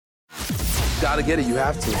gotta get it. You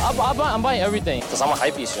have to. I'm buying everything because I'm a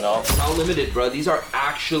hypebeast, you know. How limited, bro? These are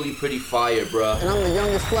actually pretty fire, bro. And I'm the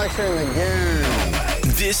youngest flexer in the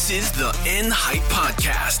game. This is the N-Hype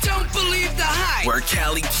Podcast. Don't believe the hype. Where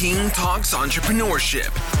Callie King talks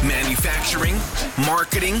entrepreneurship, manufacturing,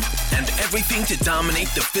 marketing, and everything to dominate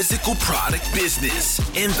the physical product business.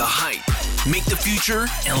 In the hype. Make the future,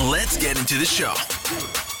 and let's get into the show.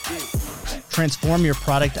 Transform your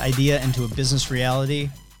product idea into a business reality.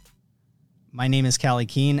 My name is Callie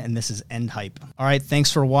Keen, and this is N-Hype. All right,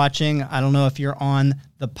 thanks for watching. I don't know if you're on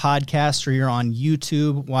the podcast or you're on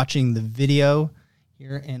YouTube watching the video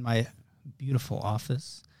here in my beautiful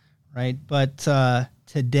office, right? But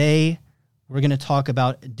today we're going to talk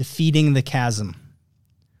about defeating the chasm.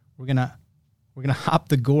 We're going to hop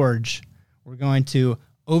the gorge. We're going to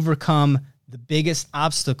overcome the biggest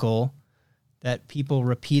obstacle that people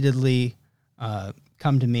repeatedly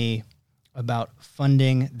come to me about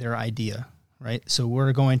funding their idea, right? So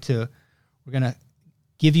we're going to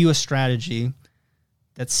give you a strategy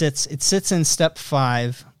that sits in step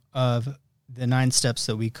 5 of the 9 steps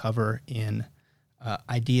that we cover in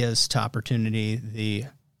Ideas to Opportunity, the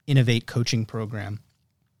Innovate coaching program.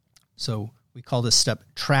 So we call this step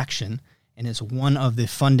traction, and it's one of the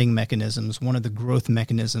funding mechanisms, one of the growth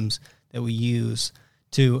mechanisms that we use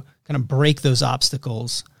to kind of break those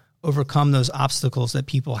obstacles, overcome those obstacles that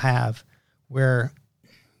people have where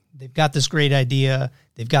they've got this great idea,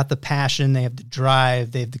 they've got the passion, they have the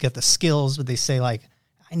drive, they've got the skills, but they say like,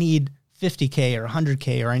 I need $50K or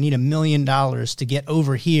 $100K, or I need $1 million to get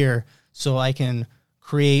over here so I can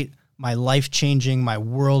create my life-changing, my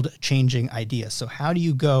world-changing idea. So how do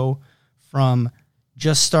you go from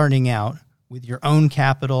just starting out with your own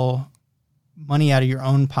capital, money out of your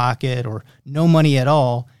own pocket, or no money at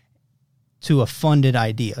all, to a funded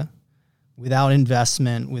idea without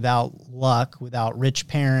investment, without luck, without rich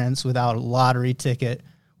parents, without a lottery ticket,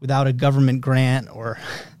 without a government grant or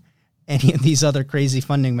any of these other crazy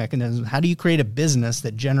funding mechanisms? How do you create a business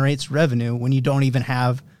that generates revenue when you don't even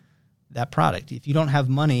have that product? If you don't have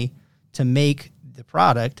money to make the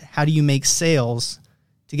product, how do you make sales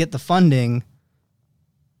to get the funding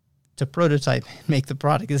to prototype and make the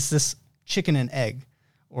product? It's this chicken and egg.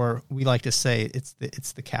 Or we like to say it's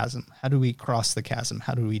the chasm. How do we cross the chasm?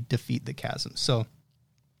 How do we defeat the chasm? So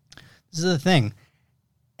this is the thing.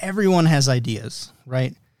 Everyone has ideas,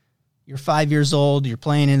 right? You're 5 years old, you're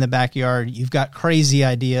playing in the backyard, you've got crazy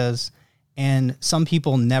ideas, and some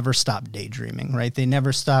people never stop daydreaming, right? They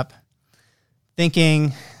never stop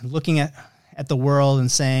thinking, looking at the world and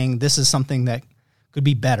saying, this is something that could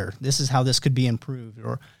be better. This is how this could be improved.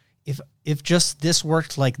 Or if just this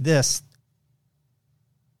worked like this,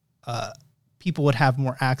 people would have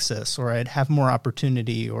more access, or I'd have more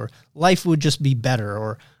opportunity, or life would just be better,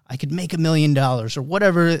 or I could make $1 million, or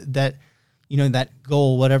whatever that, that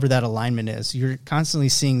goal, whatever that alignment is. You're constantly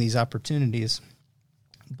seeing these opportunities,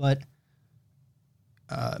 but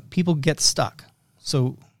people get stuck.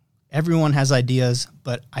 So everyone has ideas,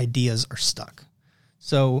 but ideas are stuck.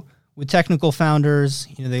 So with technical founders,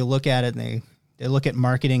 they look at it and they look at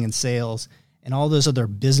marketing and sales and all those other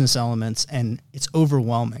business elements, and it's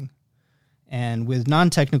overwhelming. And with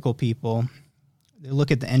non-technical people, they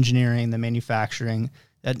look at the engineering, the manufacturing,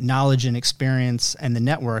 that knowledge and experience and the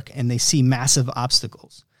network, and they see massive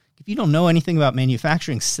obstacles. If you don't know anything about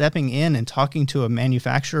manufacturing, stepping in and talking to a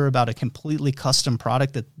manufacturer about a completely custom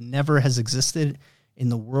product that never has existed in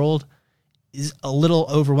the world is a little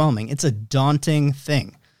overwhelming. It's a daunting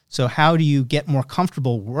thing. So how do you get more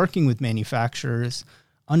comfortable working with manufacturers,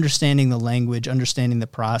 understanding the language, understanding the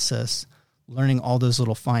process, learning all those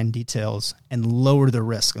little fine details, and lower the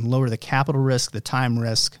risk, and lower the capital risk, the time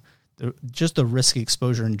risk, just the risk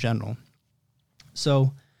exposure in general.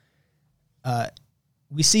 So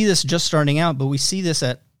we see this just starting out, but we see this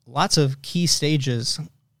at lots of key stages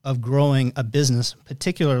of growing a business,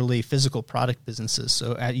 particularly physical product businesses.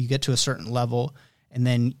 So you get to a certain level, and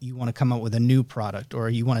then you want to come up with a new product, or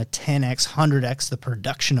you want to 10x, 100x the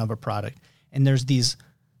production of a product. And there's these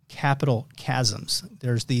capital chasms.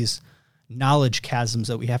 There's these knowledge chasms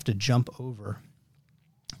that we have to jump over.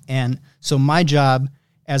 And so my job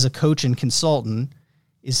as a coach and consultant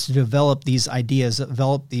is to develop these ideas,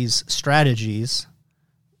 develop these strategies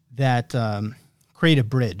that create a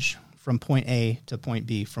bridge from point A to point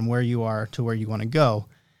B, from where you are to where you want to go.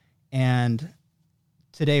 And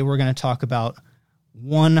today we're going to talk about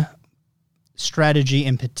one strategy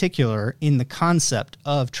in particular in the concept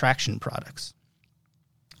of traction products.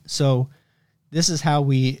 So this is how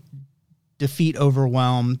we defeat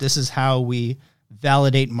overwhelm. This is how we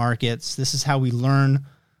validate markets. This is how we learn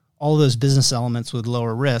all those business elements with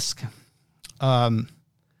lower risk.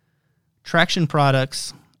 Traction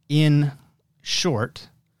products, in short,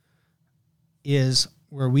 is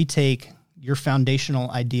where we take your foundational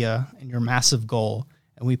idea and your massive goal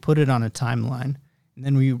and we put it on a timeline, and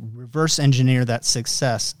then we reverse engineer that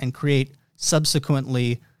success and create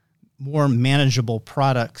subsequently more manageable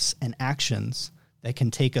products and actions that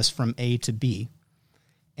can take us from A to B.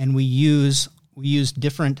 And we use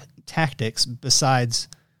different tactics besides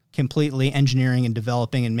completely engineering and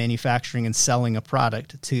developing and manufacturing and selling a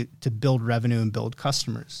product to build revenue and build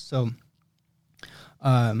customers. So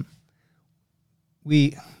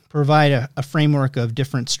we provide a framework of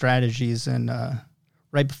different strategies. And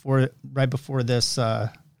right before this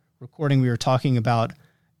recording, we were talking about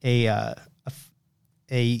a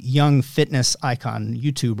young fitness icon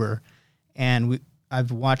YouTuber, and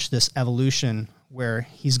I've watched this evolution where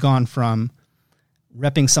he's gone from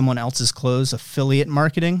repping someone else's clothes, affiliate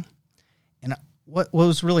marketing. And what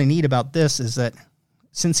was really neat about this is that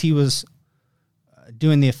since he was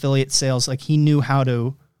doing the affiliate sales, like he knew how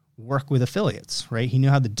to work with affiliates, right? He knew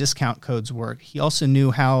how the discount codes work. He also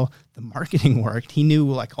knew how the marketing worked. He knew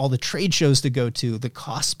like all the trade shows to go to, the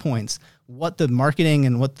cost points, what the marketing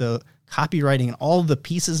and what the copywriting and all of the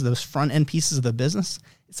pieces, those front end pieces of the business.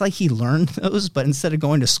 It's like he learned those, but instead of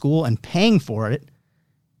going to school and paying for it,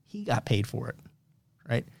 he got paid for it,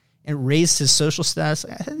 right? And it raised his social status.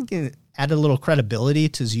 I think it added a little credibility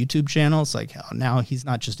to his YouTube channel. It's like, oh, now he's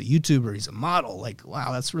not just a YouTuber, he's a model. Like,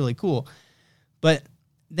 wow, that's really cool. But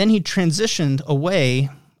then he transitioned away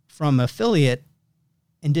from affiliate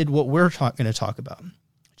and did what we're going to talk about,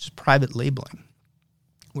 which is private labeling,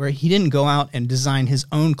 where he didn't go out and design his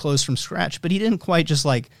own clothes from scratch, but he didn't quite just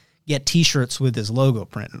like get t-shirts with his logo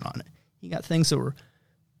printed on it. He got things that were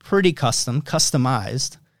pretty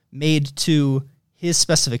customized, made to his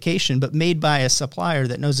specification, but made by a supplier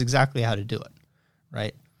that knows exactly how to do it,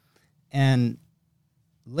 right? And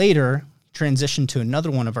later transitioned to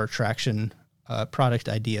another one of our traction product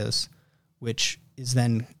ideas, which is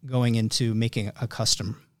then going into making a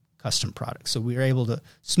custom product. So we were able to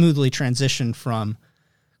smoothly transition from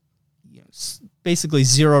basically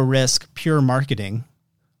zero risk, pure marketing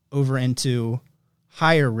over into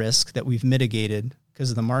higher risk that we've mitigated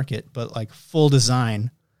because of the market, but like full design,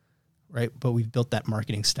 right? But we've built that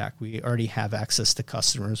marketing stack. We already have access to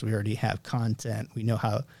customers. We already have content. We know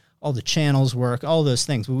how all the channels work, all those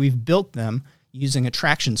things. But we've built them using a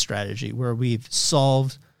traction strategy where we've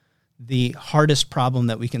solved the hardest problem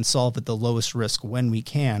that we can solve at the lowest risk when we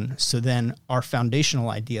can. So then our foundational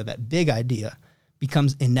idea, that big idea,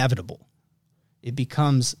 becomes inevitable. It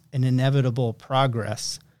becomes an inevitable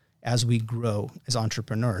progress as we grow as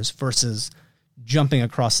entrepreneurs versus jumping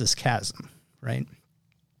across this chasm, right?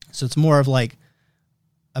 So it's more of like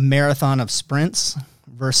a marathon of sprints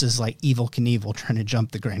versus like Evel Knievel trying to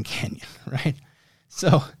jump the Grand Canyon, right?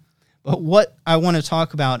 So, but what I want to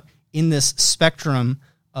talk about in this spectrum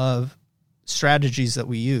of strategies that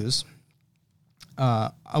we use,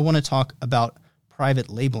 I want to talk about private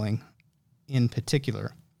labeling in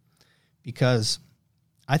particular, because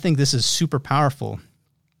I think this is super powerful.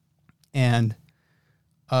 And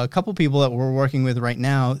a couple people that we're working with right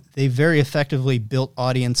now, they very effectively built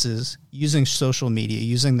audiences using social media,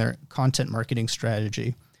 using their content marketing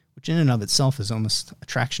strategy, which in and of itself is almost a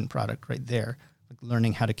traction product right there. Like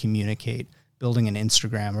learning how to communicate, building an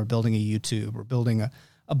Instagram or building a YouTube or building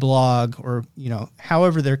a blog, or, you know,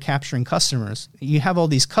 however they're capturing customers. You have all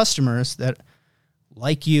these customers that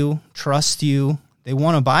like you, trust you, they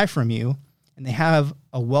want to buy from you, and they have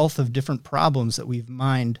a wealth of different problems that we've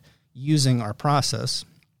mined using our process.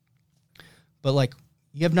 But like,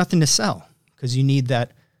 you have nothing to sell because you need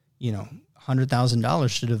that, you know,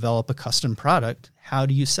 $100,000 to develop a custom product. How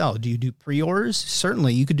do you sell? Do you do pre-orders?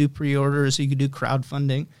 Certainly you could do pre-orders, you could do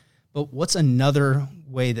crowdfunding, but what's another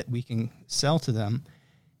way that we can sell to them?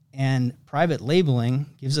 And private labeling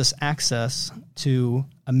gives us access to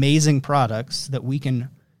amazing products that we can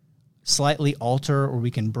slightly alter, or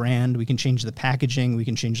we can brand, we can change the packaging, we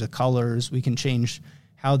can change the colors, we can change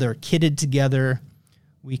how they're kitted together,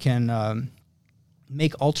 we can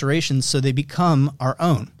make alterations so they become our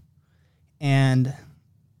own. And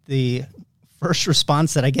the first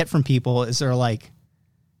response that I get from people is they're like,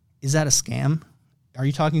 is that a scam? Are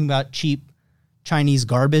you talking about cheap Chinese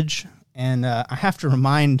garbage? And I have to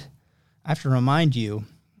remind you,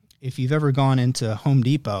 if you've ever gone into Home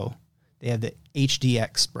Depot, they have the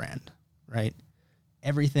HDX brand, right?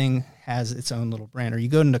 Everything has its own little brand. Or you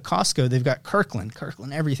go into Costco, they've got Kirkland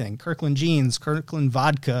everything, Kirkland jeans, Kirkland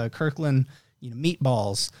vodka, Kirkland,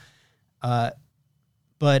 meatballs.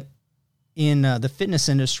 But in the fitness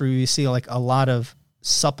industry, we see like a lot of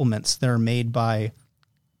supplements that are made by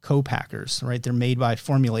co-packers, right? They're made by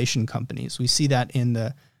formulation companies. We see that in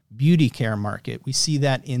the beauty care market. We see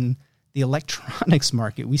that in the electronics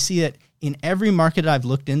market. We see it in every market I've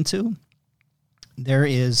looked into. There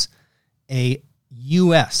is a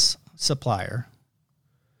U.S. supplier,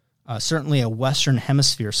 certainly a Western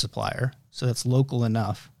Hemisphere supplier, so that's local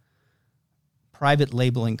enough, private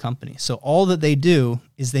labeling company. So all that they do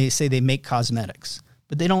is they say they make cosmetics,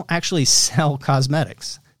 but they don't actually sell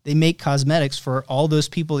cosmetics. They make cosmetics for all those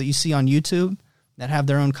people that you see on YouTube that have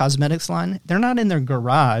their own cosmetics line. They're not in their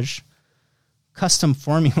garage custom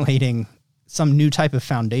formulating some new type of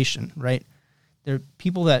foundation, right? They're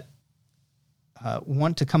people that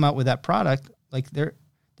want to come out with that product. Like they're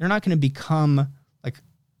not going to become like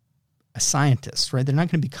a scientist, right? They're not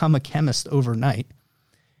going to become a chemist overnight.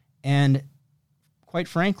 And quite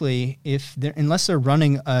frankly, unless they're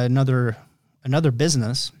running another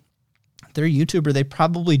business, they're a YouTuber, they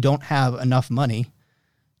probably don't have enough money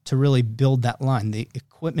to really build that line. The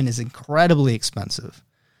equipment is incredibly expensive.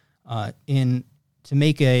 To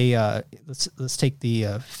make let's take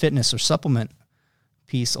the fitness or supplement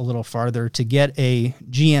piece a little farther. To get a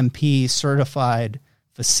GMP certified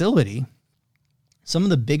facility, some of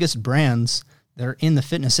the biggest brands that are in the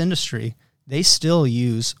fitness industry, they still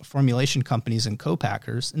use formulation companies and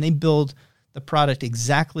co-packers, and they build the product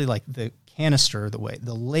exactly like the canister, the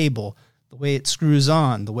label, the way it screws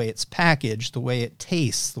on, the way it's packaged, the way it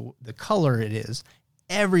tastes, the color it is.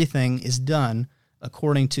 Everything is done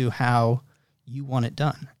according to how you want it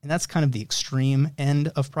done. And that's kind of the extreme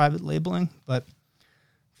end of private labeling. But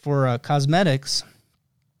for cosmetics,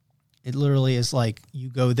 it literally is like you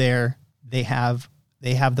go there, they have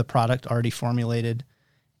the product already formulated,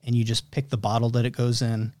 and you just pick the bottle that it goes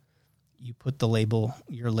in, you put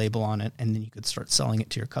your label on it, and then you could start selling it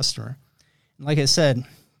to your customer. And like I said,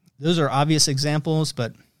 those are obvious examples,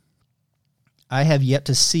 but I have yet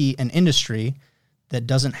to see an industry that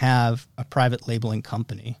doesn't have a private labeling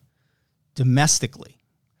company domestically.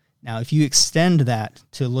 Now, if you extend that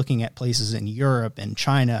to looking at places in Europe and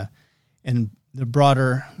China and the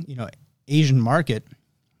broader, Asian market,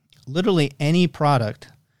 literally any product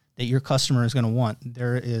that your customer is going to want,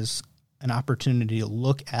 there is an opportunity to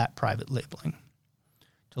look at private labeling,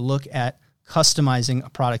 to look at customizing a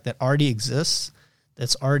product that already exists,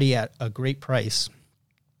 that's already at a great price,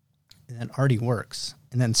 and that already works,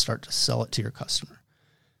 and then start to sell it to your customer.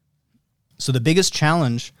 So the biggest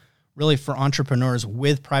challenge really for entrepreneurs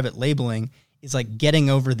with private labeling is like getting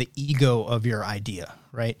over the ego of your idea,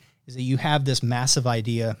 right? Is that you have this massive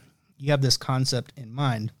idea, you have this concept in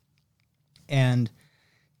mind, and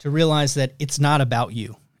to realize that it's not about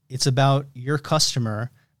you. It's about your customer,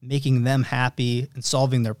 making them happy and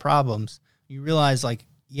solving their problems. You realize, like,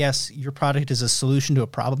 yes, your product is a solution to a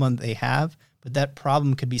problem they have, but that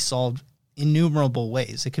problem could be solved innumerable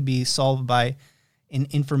ways. It could be solved by an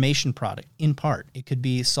information product, in part. It could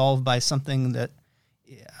be solved by something that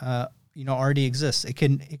already exists. It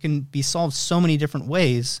can be solved so many different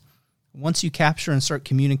ways. Once you capture and start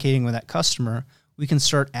communicating with that customer, we can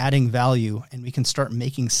start adding value and we can start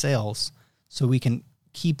making sales, so we can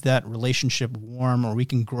keep that relationship warm, or we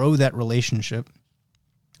can grow that relationship.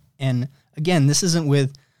 And again, this isn't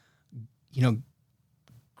with,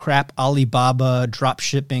 crap Alibaba drop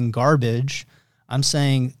shipping garbage. I'm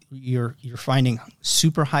saying you're finding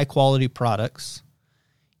super high quality products.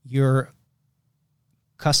 You're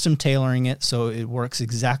custom tailoring it so it works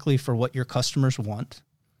exactly for what your customers want,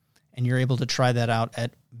 and you're able to try that out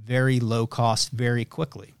at very low cost very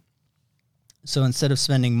quickly. So instead of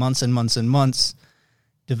spending months and months and months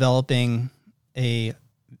developing a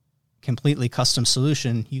completely custom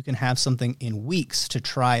solution, you can have something in weeks to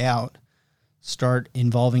try out, start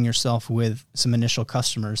involving yourself with some initial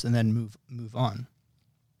customers, and then move on.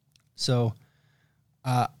 So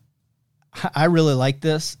I really like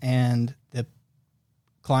this, and the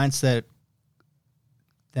clients that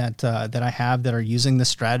I have that are using this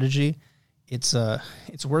strategy, it's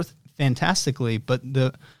worth fantastically. But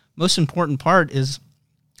the most important part is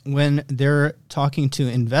when they're talking to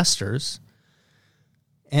investors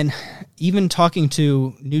and even talking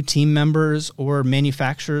to new team members or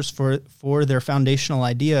manufacturers for their foundational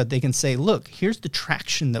idea, they can say, look, here's the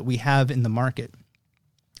traction that we have in the market.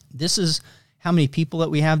 This is how many people that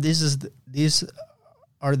we have. These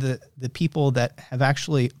are the people that have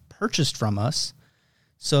actually purchased from us.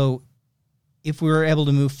 So if we were able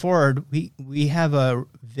to move forward, we have a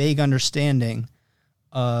vague understanding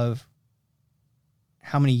of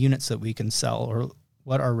how many units that we can sell or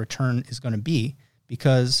what our return is going to be,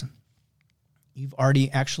 because you've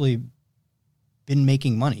already actually been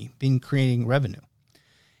making money, been creating revenue.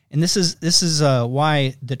 And this is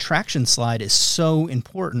why the traction slide is so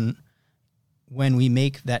important when we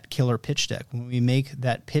make that killer pitch deck, when we make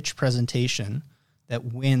that pitch presentation that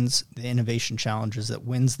wins the innovation challenges, that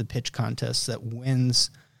wins the pitch contests, that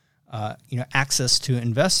wins access to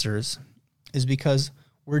investors, is because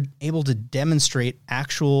we're able to demonstrate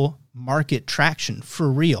actual market traction for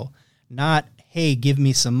real. Not, hey, give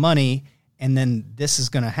me some money and then this is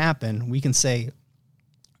going to happen. We can say,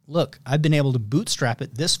 look, I've been able to bootstrap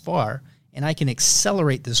it this far and I can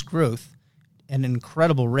accelerate this growth at an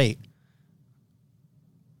incredible rate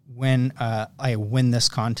when I win this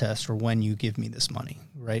contest or when you give me this money,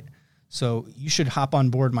 right? So you should hop on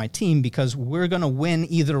board my team because we're going to win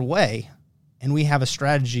either way, and we have a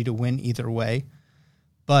strategy to win either way,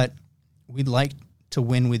 but we'd like to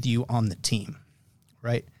win with you on the team,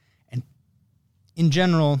 right? And in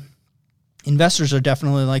general, investors are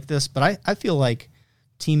definitely like this, but I feel like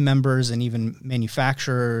team members and even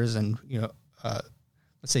manufacturers and,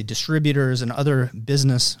 let's say distributors and other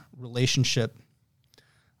business relationships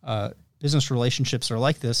are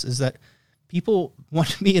like this, is that people want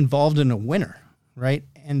to be involved in a winner, right?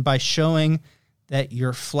 And by showing that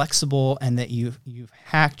you're flexible and that you've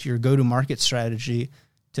hacked your go-to-market strategy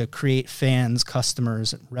to create fans,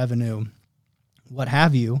 customers, revenue, what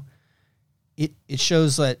have you, it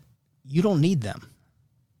shows that you don't need them.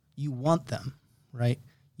 You want them, right?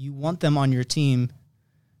 You want them on your team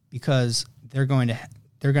because they're going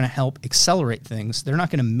to help accelerate things. They're not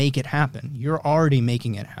going to make it happen. You're already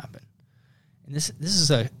making it happen. And this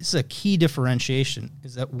is a key differentiation,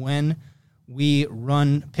 is that when we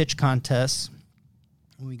run pitch contests,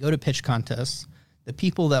 when we go to pitch contests, the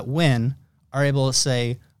people that win are able to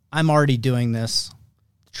say, I'm already doing this.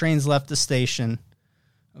 The train's left the station.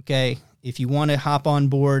 Okay, if you want to hop on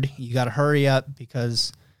board, you got to hurry up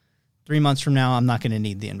because 3 months from now, I'm not going to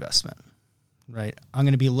need the investment, right? I'm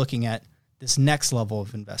going to be looking at this next level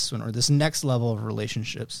of investment or this next level of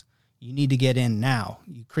relationships. You need to get in now.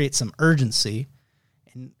 You create some urgency.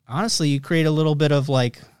 And honestly, you create a little bit of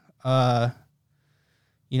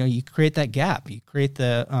you create that gap. You create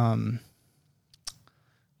the,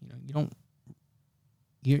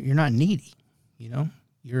 you're not needy,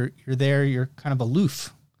 you're there, you're kind of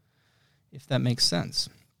aloof, if that makes sense.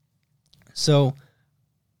 So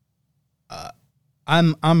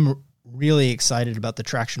I'm really excited about the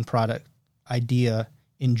traction product idea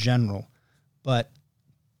in general, but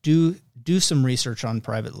do some research on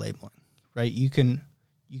private labeling, right? You can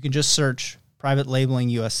just search private labeling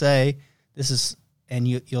USA. And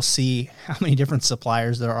you'll see how many different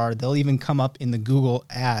suppliers there are. They'll even come up in the Google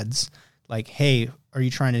ads like, hey, are you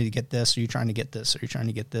trying to get this? Are you trying to get this? Are you trying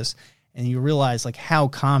to get this? And you realize like how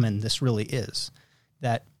common this really is,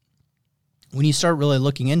 that when you start really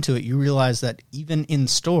looking into it, you realize that even in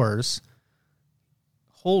stores,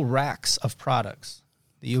 whole racks of products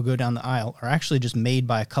that you'll go down the aisle are actually just made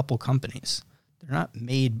by a couple companies. They're not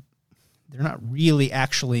really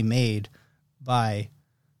actually made by,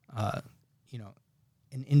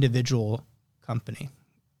 an individual company.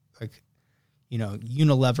 Like,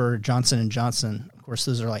 Unilever, Johnson & Johnson, of course,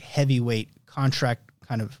 those are like heavyweight contract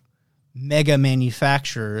kind of mega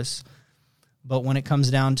manufacturers. But when it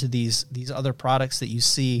comes down to these other products that you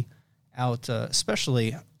see out,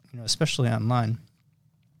 especially online,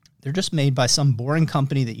 they're just made by some boring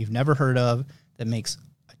company that you've never heard of that makes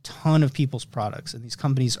a ton of people's products. And these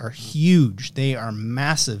companies are huge. They are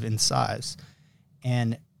massive in size.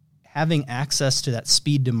 And having access to that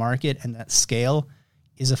speed to market and that scale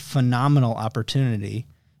is a phenomenal opportunity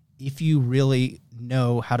if you really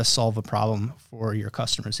know how to solve a problem for your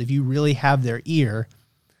customers. If you really have their ear,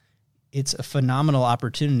 it's a phenomenal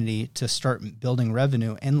opportunity to start building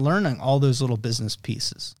revenue and learning all those little business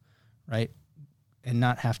pieces, right? And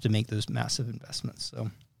not have to make those massive investments.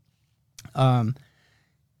 So,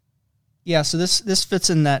 so this fits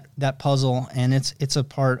in that puzzle, and it's a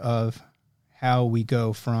part of how we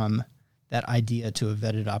go from that idea to a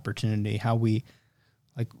vetted opportunity. How we,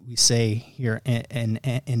 like we say here in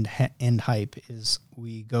End Hype, is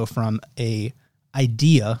we go from a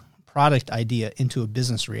product idea into a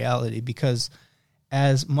business reality. Because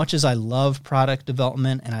as much as I love product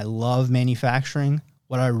development and I love manufacturing,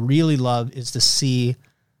 what I really love is to see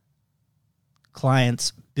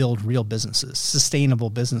clients build real businesses,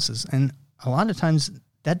 sustainable businesses. And a lot of times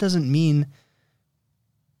that doesn't mean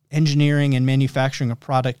engineering and manufacturing a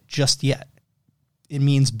product just yet. It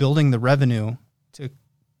means building the revenue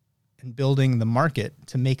and building the market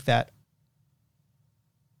to make that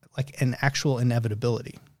like an actual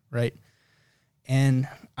inevitability, right? And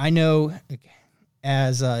I know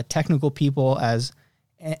as technical people, as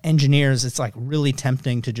engineers, it's like really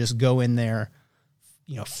tempting to just go in there,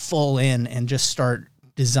 full in and just start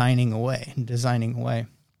designing away.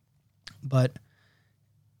 But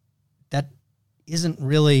that isn't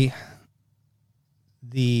really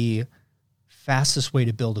the fastest way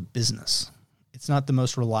to build a business. It's not the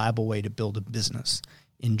most reliable way to build a business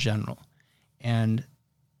in general. And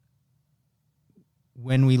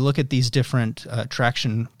when we look at these different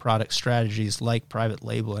traction product strategies like private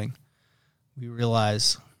labeling, we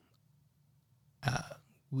realize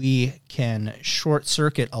we can short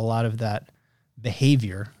circuit a lot of that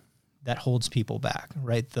behavior that holds people back,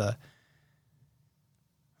 right?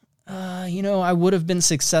 I would have been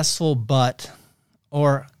successful, but,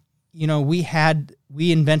 or,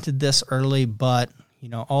 we invented this early, but,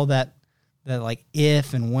 all that like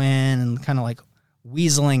if and when, and kind of like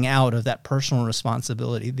weaseling out of that personal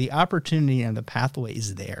responsibility. The opportunity and the pathway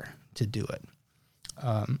is there to do it.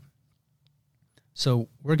 So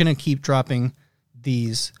we're going to keep dropping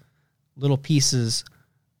these little pieces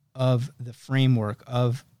of the framework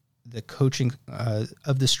of the coaching,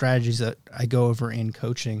 of the strategies that I go over in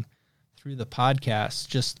coaching through the podcast,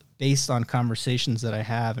 just based on conversations that I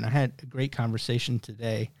have. And I had a great conversation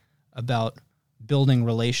today about building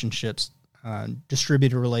relationships,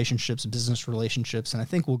 distributor relationships, business relationships. And I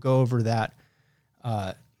think we'll go over that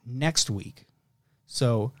next week.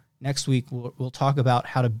 So next week, we'll talk about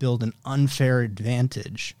how to build an unfair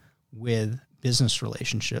advantage with business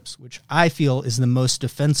relationships, which I feel is the most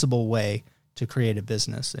defensible way to create a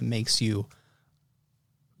business. It makes you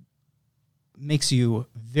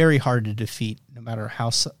very hard to defeat, no matter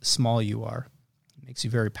how small you are. It makes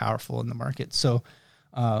you very powerful in the market. So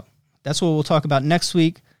that's what we'll talk about next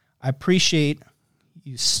week. I appreciate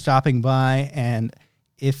you stopping by, and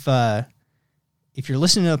if you're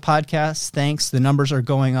listening to the podcast, thanks. The numbers are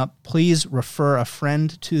going up. Please refer a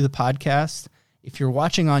friend to the podcast. If you're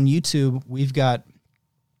watching on YouTube, we've got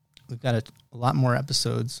a lot more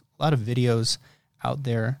episodes, a lot of videos out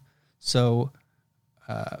there. So,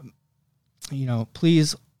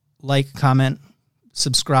 please like, comment,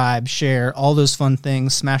 subscribe, share, all those fun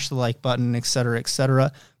things, smash the like button, et cetera, et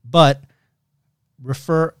cetera. But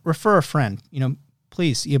refer a friend,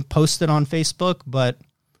 please, post it on Facebook, but,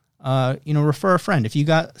 refer a friend. If you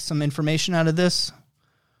got some information out of this,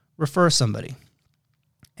 refer somebody.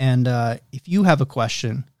 And if you have a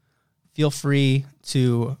question, feel free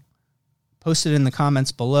to post it in the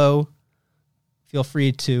comments below. Feel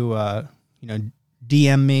free to,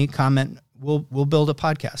 DM me, comment. We'll build a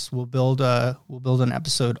podcast. We'll build an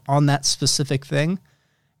episode on that specific thing.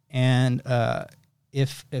 And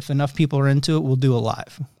if enough people are into it, we'll do a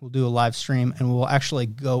live. We'll do a live stream, and we'll actually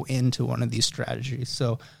go into one of these strategies.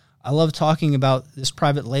 So I love talking about this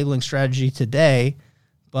private labeling strategy today,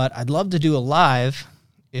 but I'd love to do a live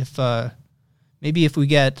if we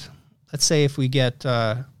get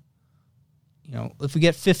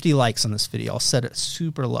 50 likes on this video. I'll set it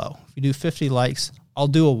super low. If you do 50 likes, I'll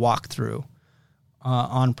do a walkthrough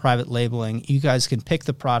on private labeling. You guys can pick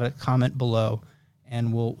the product, comment below,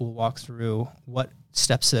 and we'll walk through what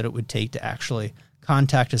steps that it would take to actually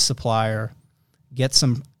contact a supplier, get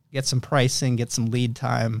some pricing, get some lead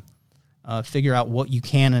time, figure out what you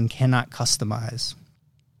can and cannot customize.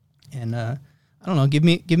 And I don't know, give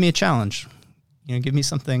me a challenge. Give me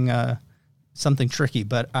something tricky.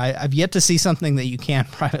 But I've yet to see something that you can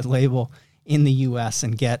private label in the U.S.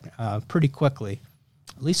 and get pretty quickly,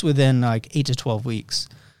 at least within like 8 to 12 weeks.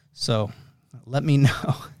 So let me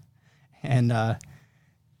know. And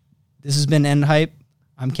this has been End Hype.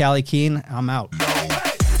 I'm Callie Keen. I'm out.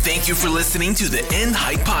 Thank you for listening to the End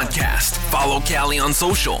Hype Podcast. Follow Callie on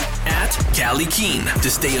social @Callie Keen to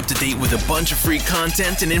stay up to date with a bunch of free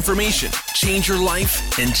content and information. Change your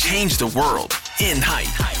life and change the world. End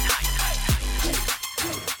Hype.